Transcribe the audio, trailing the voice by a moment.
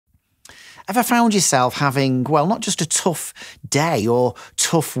Ever found yourself having, well, not just a tough day or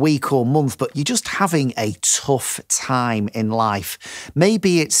tough week or month, but you're just having a tough time in life?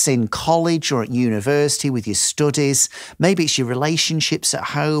 Maybe it's in college or at university with your studies. Maybe it's your relationships at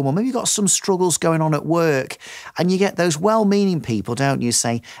home, or maybe you've got some struggles going on at work. And you get those well-meaning people, don't you,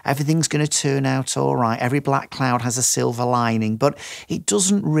 say, everything's going to turn out all right. Every black cloud has a silver lining, but it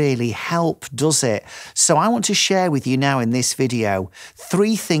doesn't really help, does it? So I want to share with you now in this video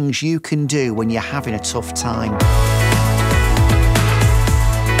 3 things you can do when you're having a tough time.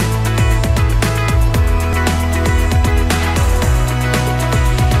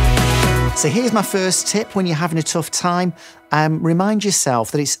 So here's my first tip when you're having a tough time. Remind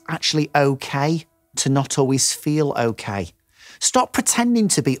yourself that it's actually okay to not always feel okay. Stop pretending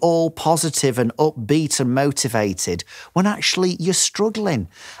to be all positive and upbeat and motivated when actually you're struggling.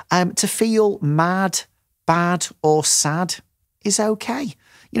 To feel mad, bad or sad is okay.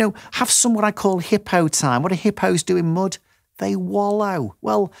 You know, have some what I call hippo time. What do hippos do in mud? They wallow.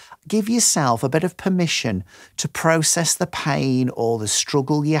 Well, give yourself a bit of permission to process the pain or the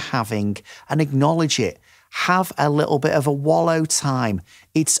struggle you're having and acknowledge it. Have a little bit of a wallow time.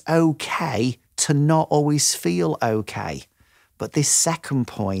 It's okay to not always feel okay. But this second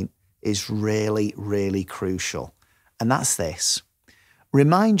point is really, really crucial. And that's this.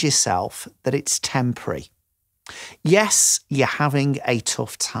 Remind yourself that it's temporary. Yes, you're having a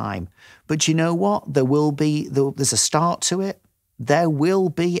tough time, but you know what? There's a start to it. There will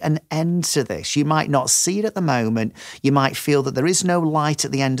be an end to this. You might not see it at the moment. You might feel that there is no light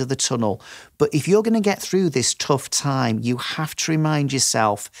at the end of the tunnel. But if you're going to get through this tough time, you have to remind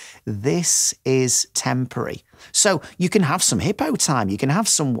yourself this is temporary. So you can have some hippo time. You can have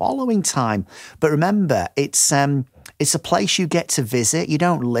some wallowing time. But remember, it's a place you get to visit. You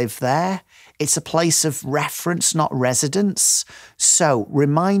don't live there. It's a place of reference, not residence. So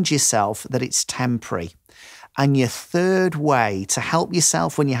remind yourself that it's temporary. And your third way to help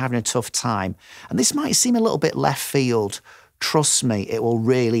yourself when you're having a tough time, and this might seem a little bit left field, trust me, it will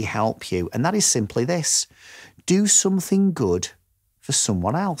really help you. And that is simply this: do something good for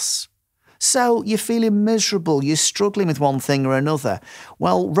someone else. So you're feeling miserable, you're struggling with one thing or another.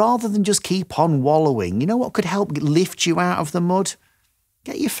 Well, rather than just keep on wallowing, you know what could help lift you out of the mud?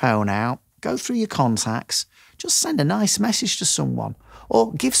 Get your phone out. Go through your contacts, just send a nice message to someone,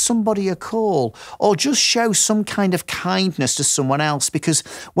 or give somebody a call, or just show some kind of kindness to someone else, because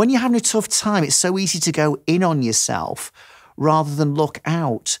when you're having a tough time, it's so easy to go in on yourself rather than look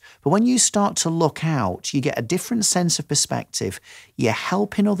out. But when you start to look out, you get a different sense of perspective. You're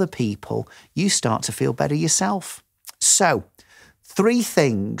helping other people. You start to feel better yourself. So, 3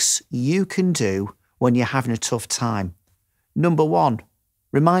 things you can do when you're having a tough time. Number 1,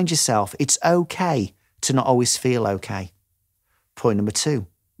 remind yourself it's okay to not always feel okay. Point number 2,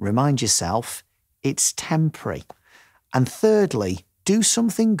 remind yourself it's temporary. And thirdly, do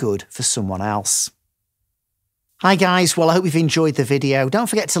something good for someone else. Hi guys, well I hope you've enjoyed the video. Don't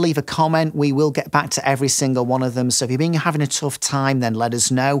forget to leave a comment. We will get back to every single one of them. So if you've been having a tough time, then let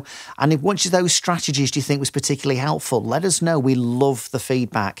us know. And if which of those strategies do you think was particularly helpful, let us know. We love the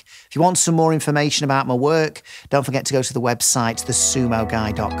feedback. If you want some more information about my work, don't forget to go to the website,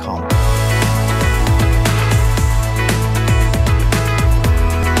 thesumoguy.com.